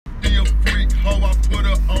hoe, I put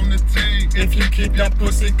her on the team. If you keep that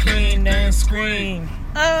pussy clean, then scream.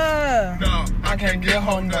 No, I can't give a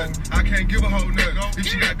hoe nothing. I can't give a hoe nothing. If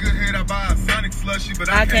she got good head, I buy a Sonic slushy, but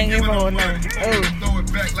I can't give a hoe nothing. Throw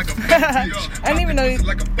it back like a bitch. I didn't even know you.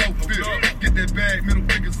 Like a folk bitch. Get that bag, middle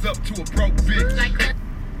fingers up to a broke bitch.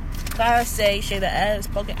 Gotta say, shake the ass,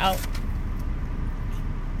 poke it out.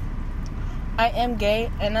 I am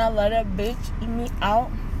gay, and I let that bitch eat me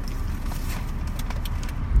out.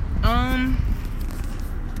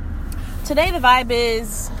 Today the vibe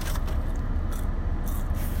is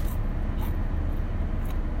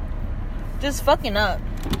just fucking up,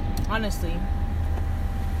 honestly.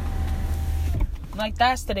 Like,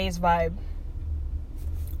 that's today's vibe.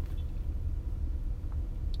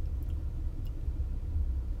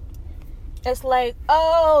 It's like,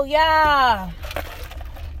 oh yeah,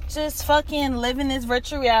 just fucking living this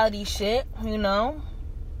virtual reality shit, you know?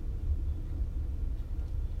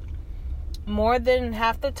 More than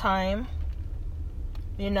half the time,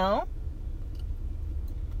 you know?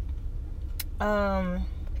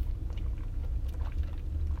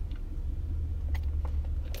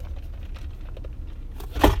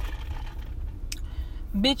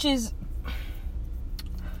 Bitches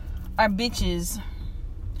are bitches.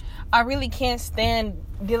 I really can't stand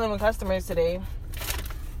dealing with customers today.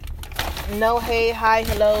 No, hey, hi,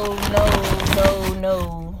 hello,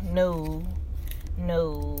 no.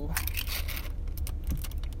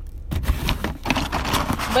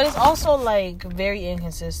 But it's also, like, very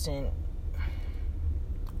inconsistent.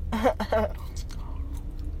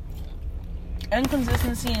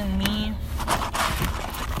 Inconsistency and me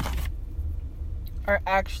are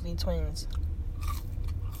actually twins.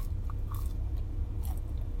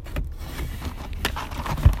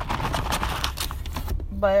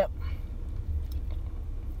 But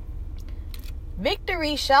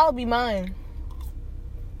victory shall be mine.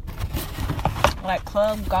 Like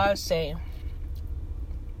Club God say.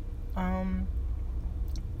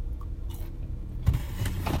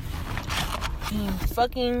 You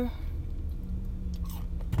fucking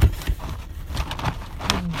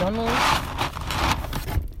McDonald's.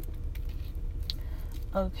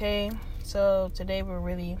 Okay, so today we're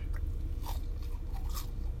really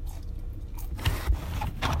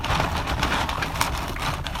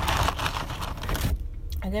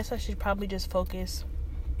I guess I should probably just focus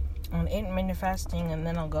on intermittent fasting and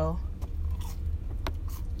then I'll go.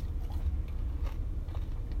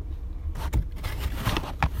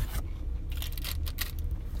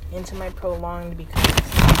 Into my prolonged because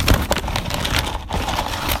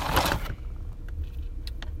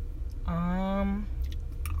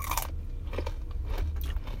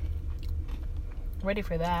ready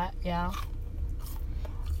for that, yeah.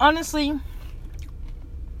 Honestly,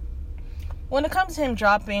 when it comes to him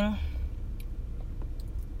dropping,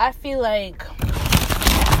 I feel like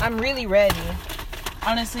I'm really ready.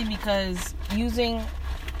 Honestly, because using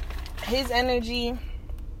his energy,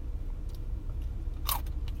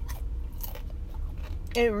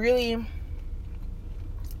 it really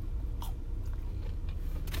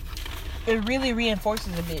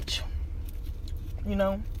reinforces a bitch, you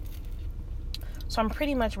know? So I'm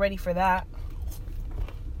pretty much ready for that.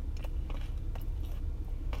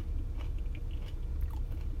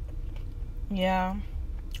 Yeah.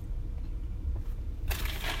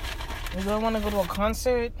 Do I want to go to a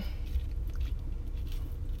concert?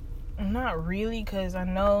 Not really, because I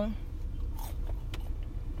know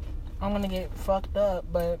I'm gonna get fucked up,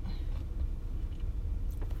 but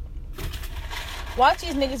watch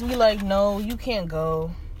these niggas be like, no, you can't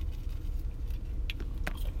go.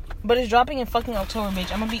 But it's dropping in fucking October,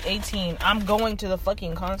 bitch. I'm gonna be 18. I'm going to the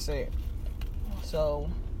fucking concert. So,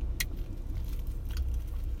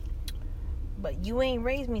 but you ain't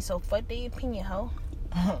raised me, so fuck their opinion, ho.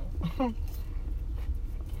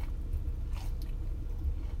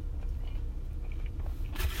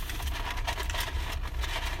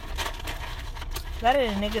 That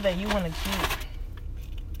is a nigga that you want to keep.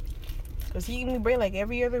 Because he give me break like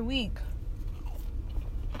every other week.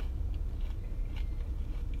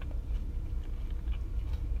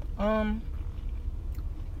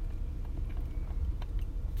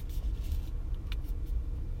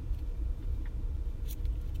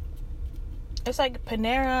 It's like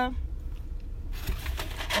Panera,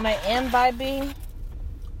 and I am vibing.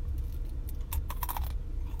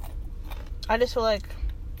 I just feel like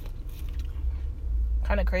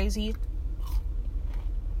kind of crazy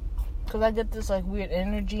because I get this like weird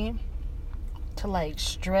energy to like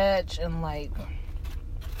stretch and like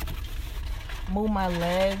move my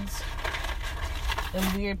legs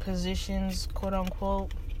in weird positions, quote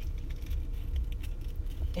unquote,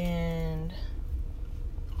 and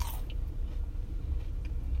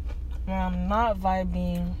when I'm not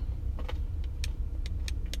vibing,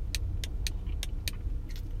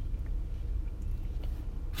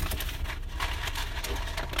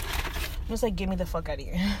 I'm just like, get me the fuck out of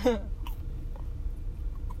here.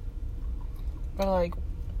 Or like,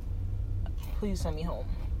 please send me home.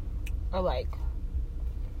 Or like,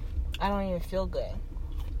 I don't even feel good.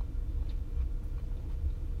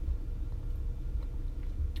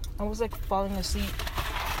 I was like falling asleep,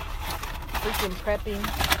 freaking prepping.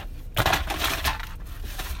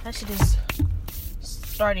 That shit is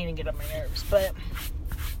starting to get on my nerves. But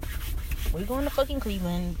we're going to fucking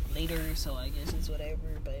Cleveland later, so I guess it's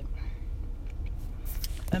whatever. But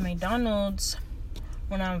at McDonald's,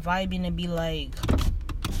 when I'm vibing, to be like,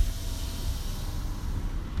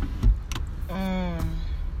 oh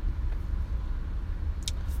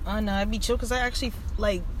no, I'd be chill because I actually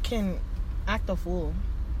like can act a fool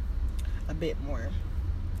a bit more.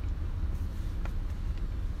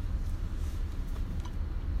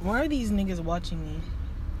 Why are these niggas watching me?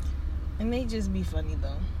 It may just be funny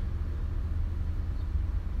though.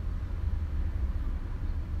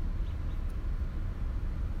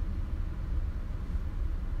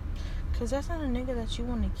 Cause that's not a nigga that you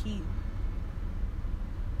want to keep.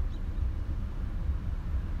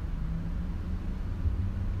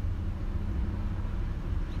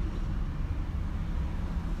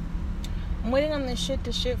 I'm waiting on this shit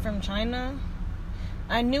to ship from China.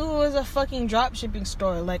 I knew it was a fucking drop shipping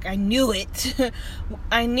store. Like, I knew it.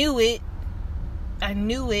 I knew it.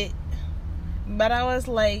 But I was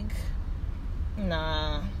like,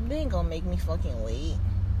 nah, they ain't gonna make me fucking wait.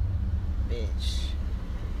 Bitch.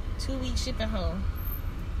 2 weeks shipping home.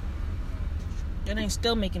 And ain't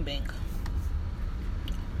still making bank.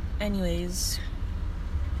 Anyways.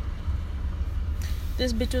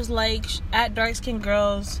 This bitch was like, at dark skinned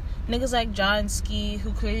girls, niggas like John Ski,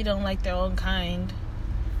 who clearly don't like their own kind.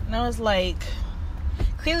 And I was like,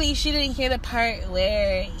 clearly she didn't hear the part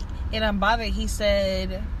where in Unbothered he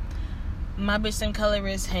said, my bitch same color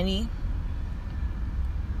is Henny.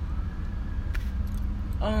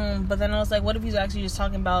 But then I was like, what if he's actually just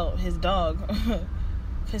talking about his dog?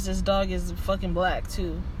 Because his dog is fucking black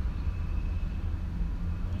too.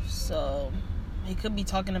 So he could be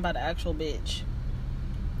talking about an actual bitch.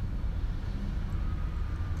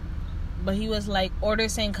 But he was like, order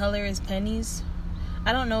same color as pennies.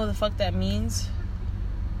 I don't know what the fuck that means.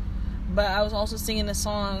 But I was also singing a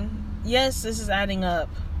song. Yes, this is adding up.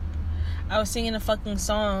 I was singing a fucking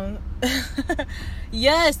song.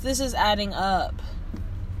 Yes, this is adding up.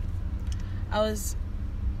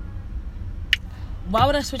 Why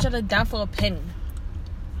would I switch out a dime for a penny?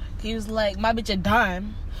 He was like, my bitch a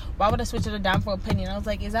dime. Why would I switch out a dime for a penny? And I was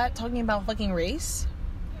like, is that talking about fucking race?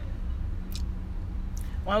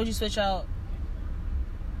 Why would you switch out?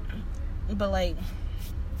 But like,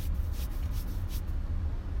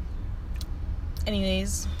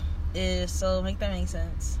 anyways, so make that make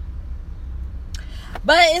sense.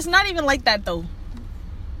 But it's not even like that though.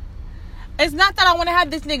 It's not that I want to have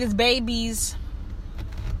this nigga's babies.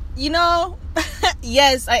 You know?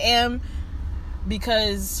 Yes, I am.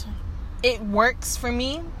 Because it works for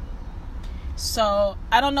me. So,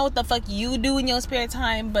 I don't know what the fuck you do in your spare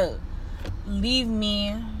time, but leave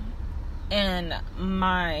me and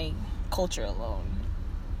my culture alone.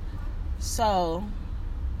 So,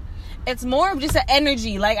 it's more of just an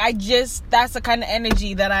energy. Like, that's the kind of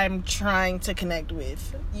energy that I'm trying to connect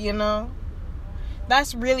with. You know?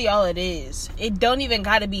 That's really all it is. It don't even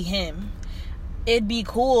gotta be him. It'd be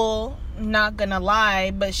cool, not gonna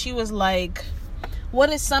lie, but she was like, what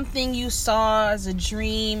is something you saw as a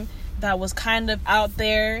dream that was kind of out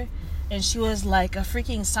there? And she was like, a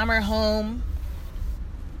freaking summer home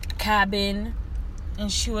cabin. And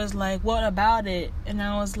she was like, what about it? And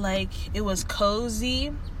I was like, it was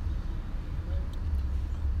cozy.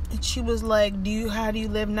 And she was like, how do you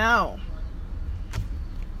live now?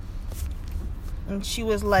 And she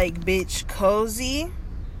was like, bitch, cozy.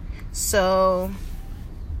 So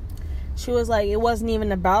she was like, it wasn't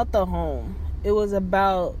even about the home. It was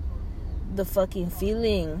about the fucking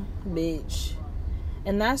feeling, bitch.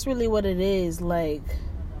 And that's really what it is. Like,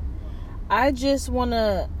 I just want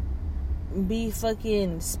to be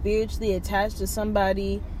fucking spiritually attached to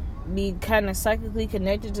somebody, be kind of psychically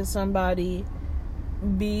connected to somebody,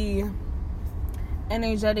 be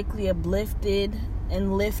energetically uplifted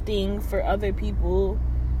and lifting for other people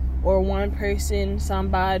or one person,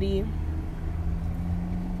 somebody,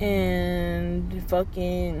 and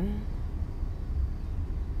fucking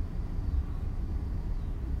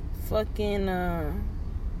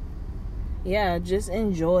yeah, just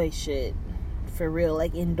enjoy shit for real,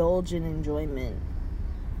 like indulge in enjoyment.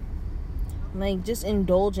 Like, just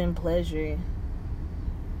indulge in pleasure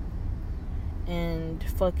and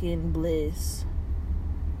fucking bliss.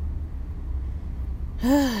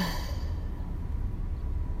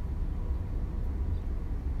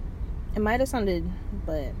 It might have sounded,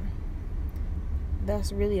 but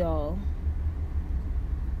that's really all.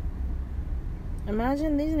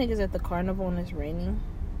 Imagine these niggas at the carnival and it's raining.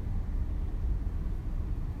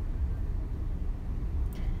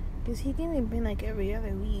 Cause he didn't been like every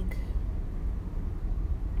other week.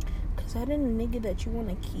 Cause that ain't a nigga that you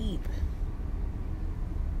wanna keep.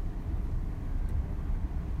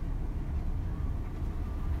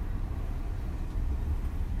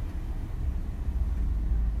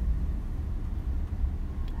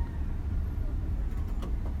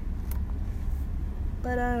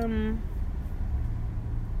 But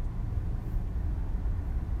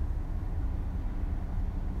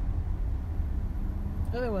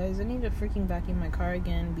otherwise, I need to freaking vacuum my car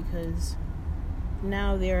again because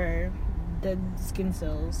now there are dead skin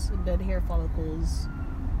cells, dead hair follicles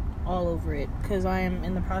all over it. Because I am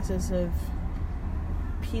in the process of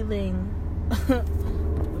peeling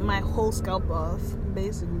my whole scalp off,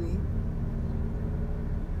 basically.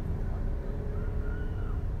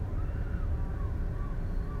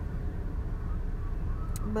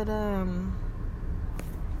 But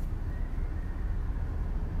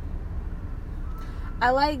I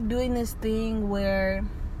like doing this thing where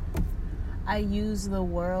I use the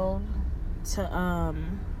world to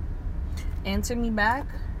answer me back.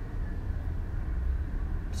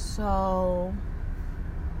 So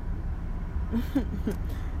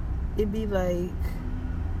it'd be like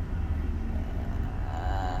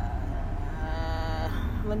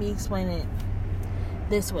let me explain it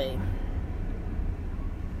this way.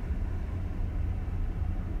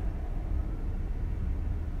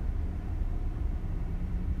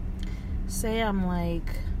 Say I'm like,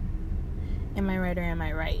 am I right or am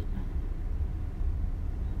I right?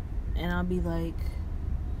 And I'll be like,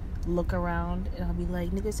 look around and I'll be like,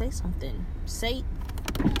 nigga, say something. Say.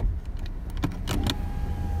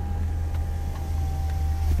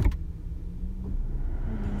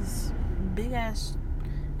 These big ass.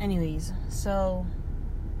 Anyways, so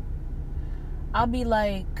I'll be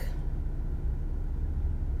like,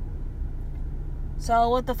 so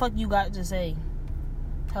what the fuck you got to say?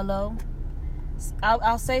 Hello?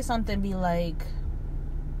 I'll say something, be like,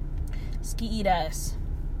 ski eat ass.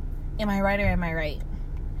 Am I right or am I right?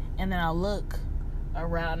 And then I'll look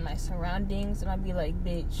around my surroundings and I'll be like,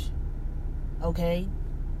 bitch, okay,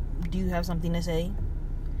 do you have something to say?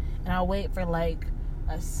 And I'll wait for like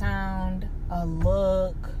a sound, a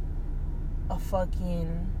look, a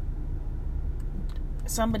fucking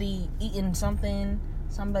somebody eating something,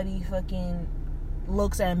 somebody fucking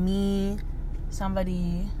looks at me,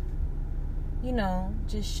 somebody, you know,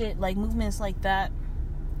 just shit, like movements like that.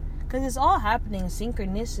 Because it's all happening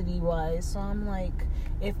synchronicity wise. So I'm like,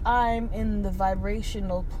 if I'm in the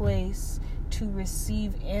vibrational place to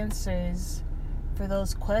receive answers for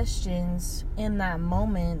those questions in that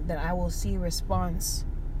moment, then I will see a response,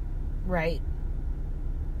 right?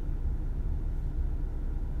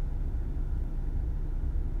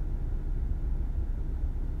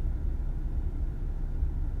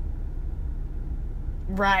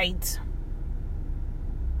 Right.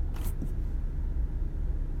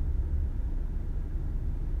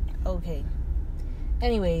 Okay.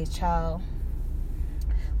 Anyways, child.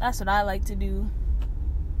 That's what I like to do.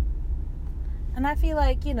 And I feel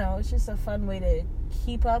like, you know, it's just a fun way to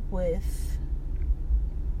keep up with,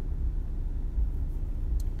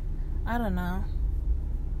 I don't know,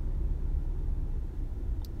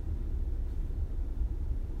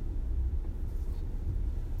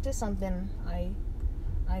 just something I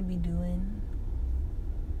be doing.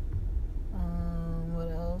 What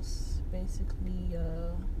else? Basically,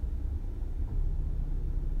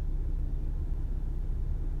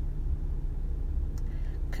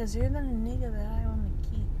 cause you're the nigga that I wanna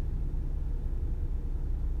keep.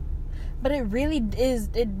 But it really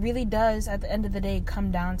does at the end of the day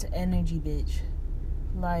come down to energy, bitch.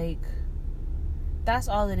 Like, that's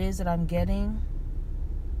all it is that I'm getting.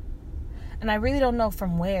 And I really don't know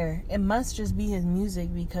from where. It must just be his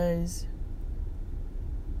music, because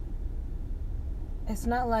it's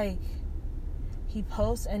not like he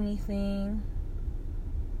posts anything.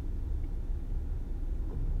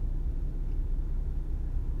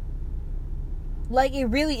 Like,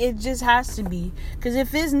 it just has to be. Because if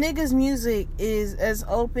his nigga's music is as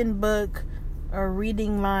open book or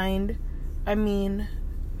reading mind, I mean,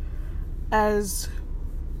 as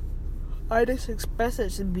artists express it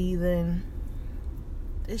to be, then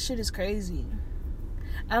this shit is crazy.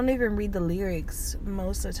 I don't even read the lyrics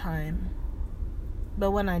most of the time.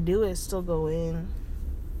 But when I do, it still go in.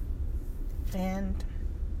 And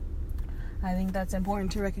I think that's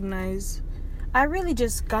important to recognize. I really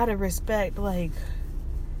just gotta respect, like,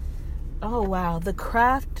 oh wow, the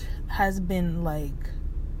craft has been, like,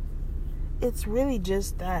 it's really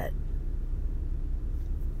just that.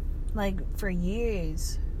 Like, for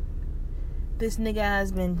years, this nigga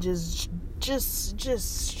has been just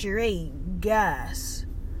straight gas.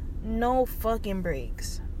 No fucking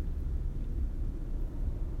breaks.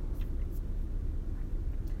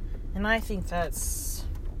 And I think that's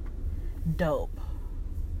dope.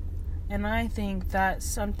 And I think that's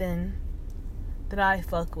something that I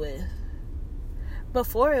fuck with.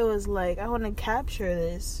 Before it was like, I want to capture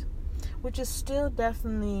this, which is still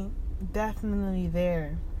definitely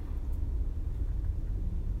there.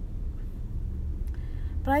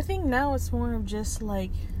 But I think now it's more of just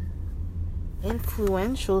like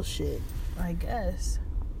influential shit, I guess.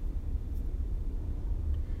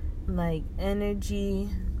 Like energy,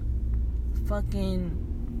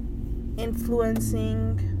 fucking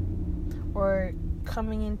influencing or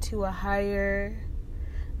coming into a higher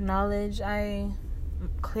knowledge.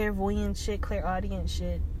 Clairvoyant shit, clairaudient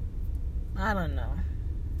shit. I don't know.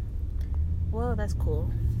 Well, that's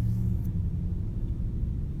cool.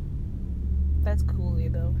 That's cooler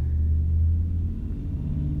though.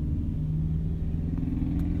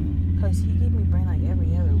 Cause he gave me brain like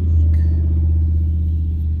every other week.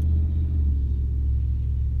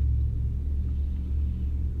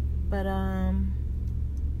 But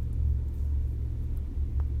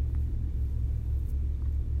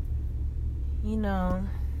you know,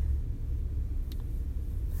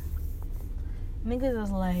 niggas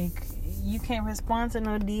is like, you can't respond to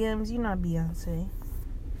no DMs, you not Beyonce.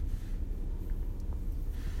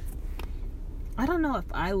 I don't know if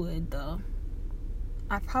I would, though.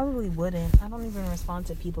 I probably wouldn't. I don't even respond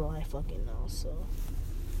to people I fucking know, so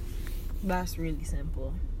that's really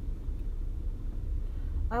simple.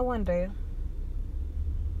 I wonder.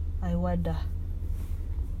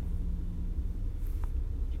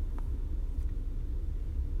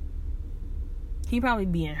 He probably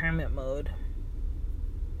be in hermit mode.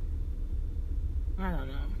 I don't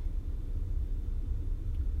know.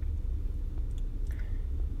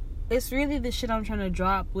 It's really the shit I'm trying to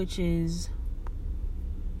drop, which is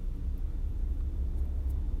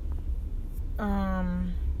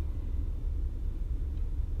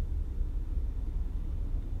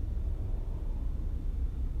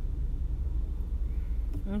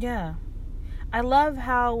yeah. I love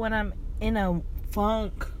how when I'm in a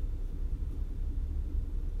funk,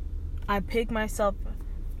 I pick myself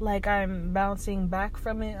like I'm bouncing back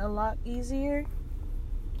from it a lot easier,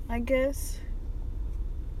 I guess.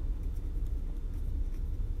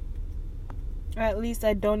 Or at least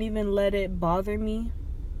I don't even let it bother me.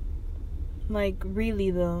 Like,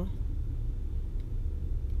 really, though.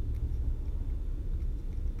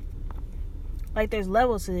 Like, there's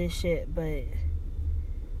levels to this shit, but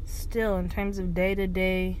still, in terms of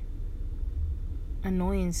day-to-day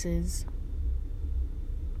annoyances,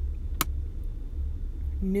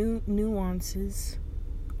 nuances,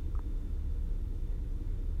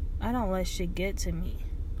 I don't let shit get to me.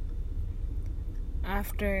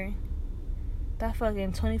 After that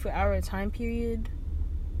fucking 24-hour time period,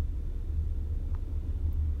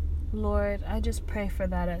 Lord, I just pray for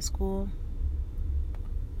that at school.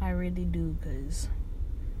 I really do,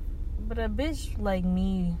 but a bitch like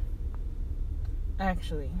me,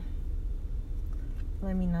 actually,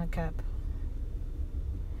 let me not cap.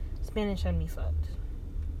 Spanish had me fucked.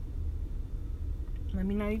 Let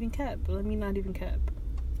me not even cap.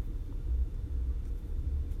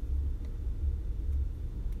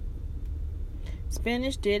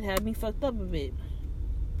 Spanish did have me fucked up a bit.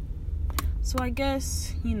 So I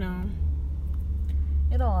guess, you know,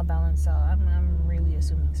 it'll all balance out. I'm really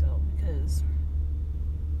assuming so, because,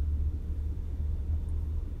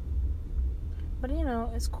 but you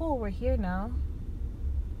know, it's cool. We're here now.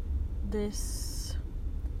 This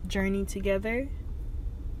journey together,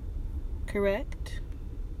 correct?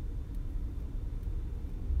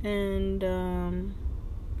 And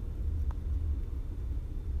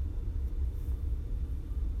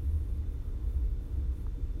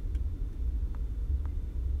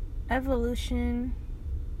evolution,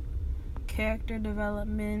 character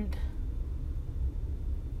development,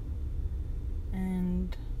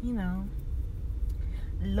 and, you know,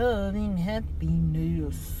 love and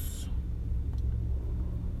happiness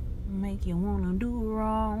make you wanna do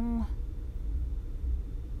wrong.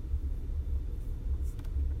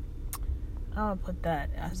 I'll put that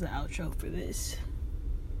as the outro for this.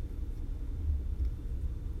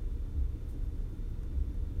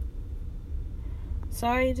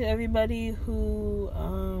 Sorry to everybody who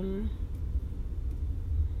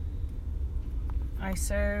I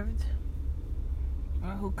served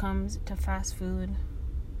or who comes to fast food.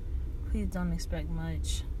 Please don't expect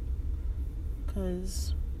much,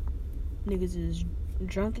 cause niggas is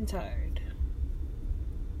drunk and tired.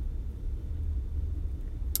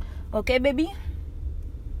 Okay, baby.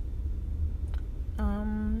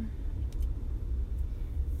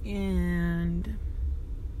 And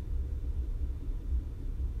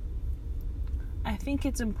I think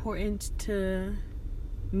it's important to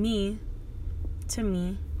me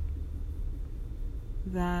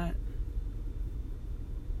that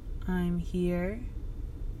I'm here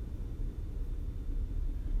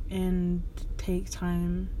and take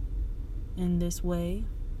time in this way.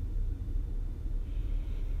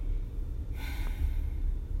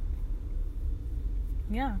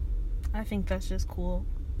 Yeah, I think that's just cool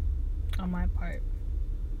on my part.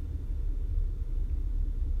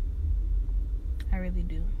 I really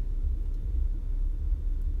do.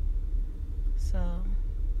 So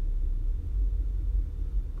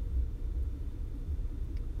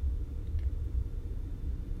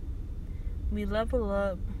we level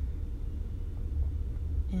up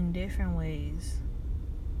in different ways.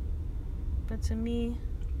 But to me,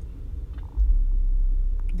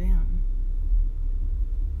 damn.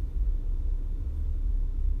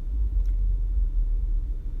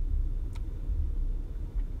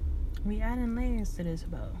 We adding layers to this,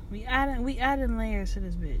 bro. We adding layers to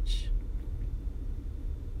this bitch.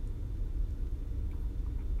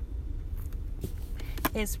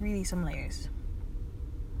 It's really some layers.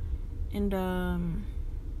 And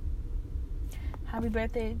happy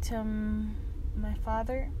birthday to my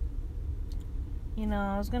father. You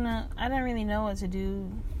know, I didn't really know what to do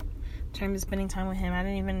in terms of spending time with him. I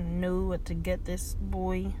didn't even know what to get this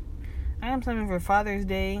boy. I got something for Father's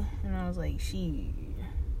Day, and I was like,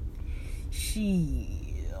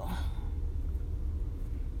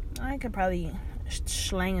 I could probably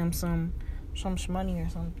slang him some money or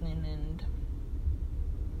something, and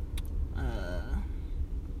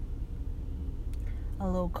a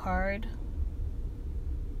little card.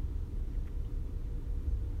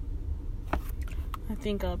 I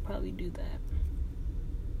think I'll probably do that.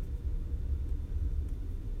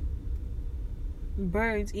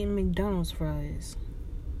 Birds eating McDonald's fries.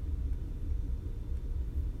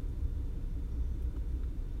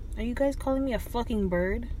 Are you guys calling me a fucking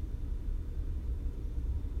bird?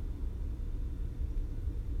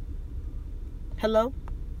 Hello?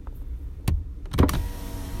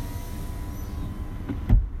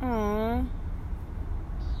 Aww.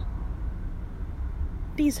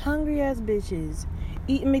 These hungry ass bitches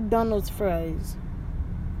eating McDonald's fries.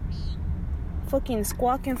 Fucking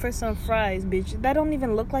squawking for some fries, bitch. That don't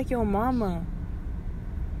even look like your mama.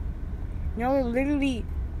 Y'all are literally...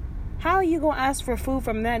 How are you gonna ask for food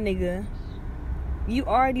from that nigga? You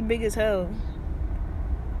already big as hell.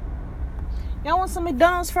 Y'all want some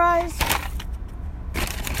McDonald's fries?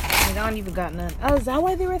 I don't even got none. Oh, is that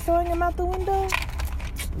why they were throwing them out the window?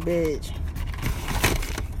 Bitch.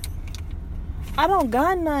 I don't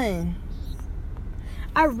got none.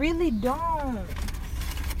 I really don't.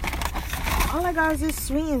 All I got is this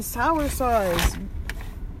sweet and sour sauce.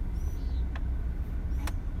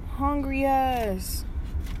 Hungry ass.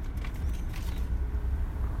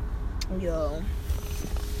 Yo.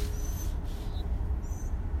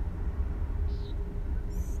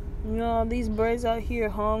 Yo, these birds out here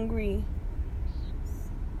hungry.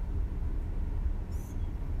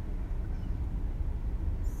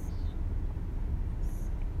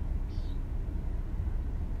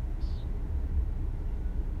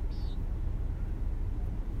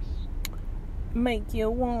 Make you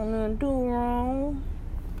wanna do wrong.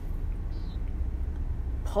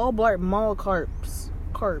 Paul Blart Mall Cups.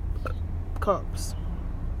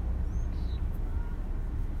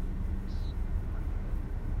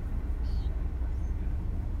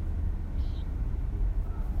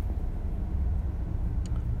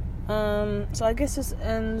 So I guess this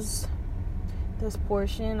ends this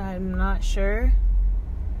portion. I'm not sure,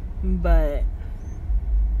 but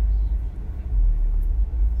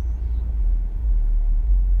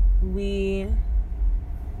we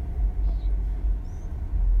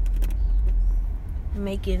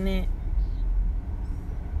making it.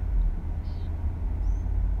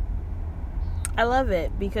 I love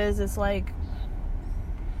it because it's like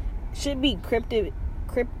should be cryptic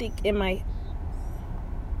in my.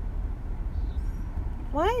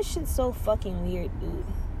 Why is shit so fucking weird, dude?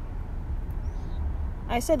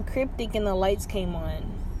 I said cryptic and the lights came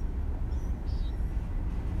on.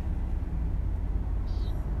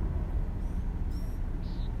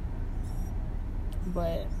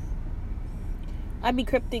 but I be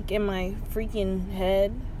cryptic in my freaking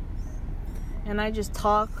head, and I just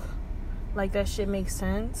talk like that shit makes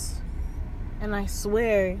sense. And I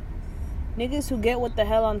swear, niggas who get what the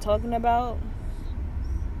hell I'm talking about,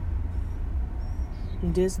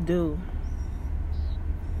 just do.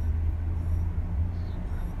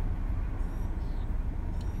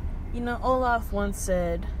 You know, Olaf once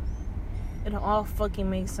said, it'll all fucking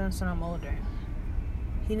make sense when I'm older.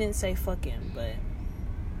 He didn't say fucking, but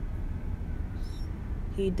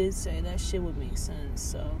he did say that shit would make sense.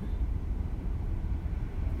 So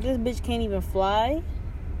this bitch can't even fly.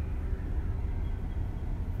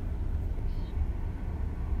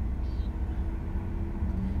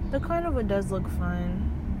 The carnival does look fun.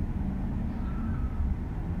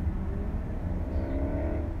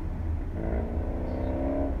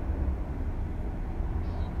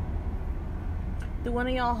 Do one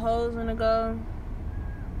of y'all hoes wanna go?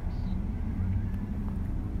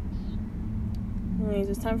 Anyways,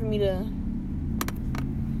 it's time for me to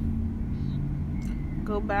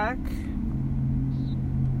go back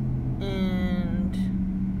and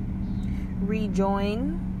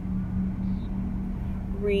rejoin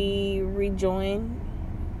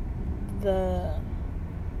the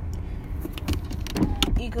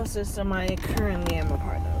ecosystem I currently am a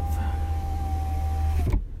part of.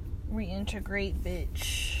 Reintegrate,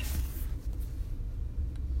 bitch.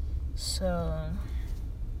 So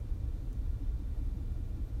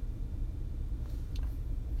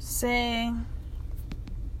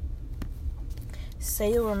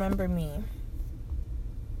say you'll remember me.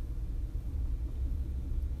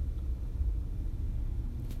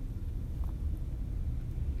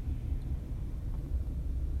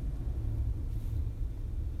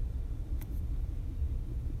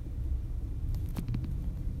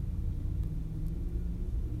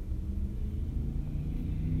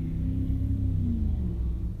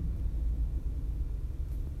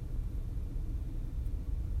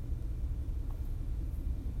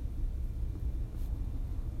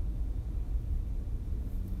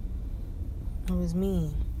 It was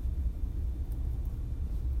me.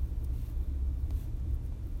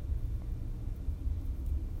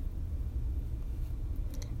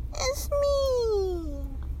 It's me,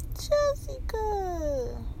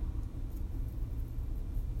 Jessica.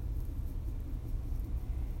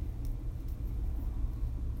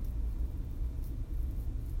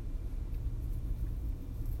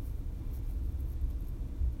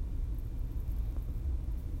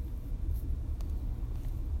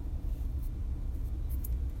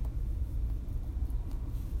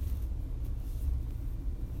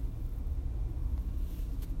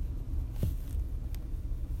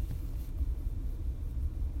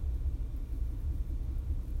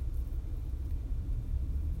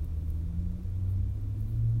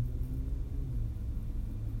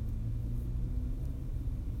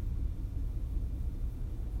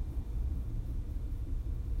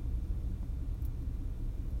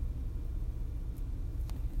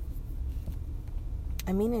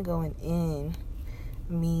 I mean it going in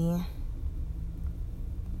me.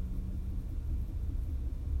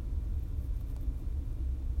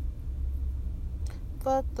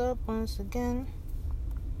 Fucked up once again.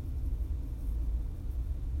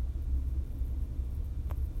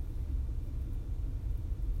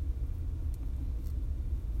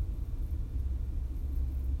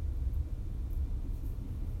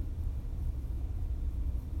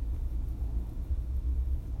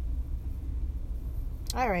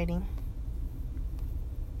 Alrighty.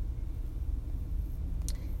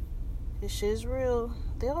 This shit is real.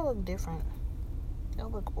 They all look different. They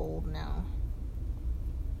all look old now.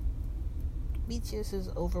 BTS is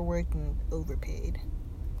overworked and overpaid.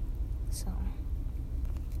 So.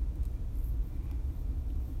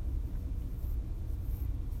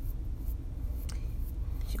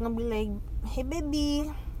 She's gonna be like, hey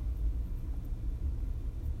baby.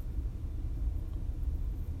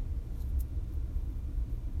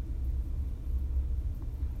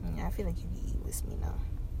 Yeah, I feel like you can eat with me now.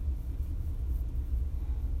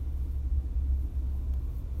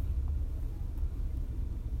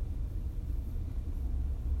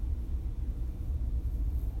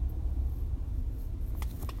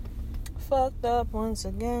 Fucked up once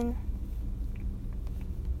again.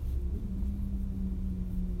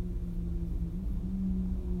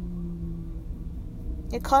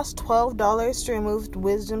 It costs $12 to remove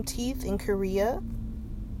wisdom teeth in Korea.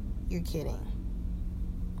 You're kidding.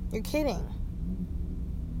 You're kidding.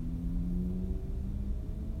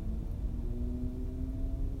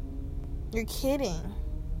 You're kidding.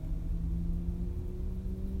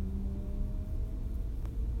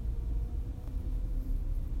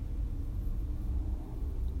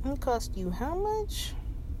 It cost you how much?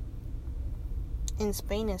 In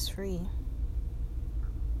Spain, it's free.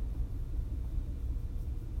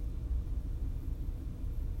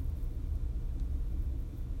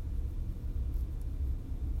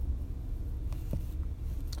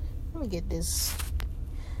 Let me get this.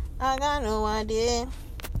 I got no idea.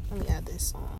 Let me add this song.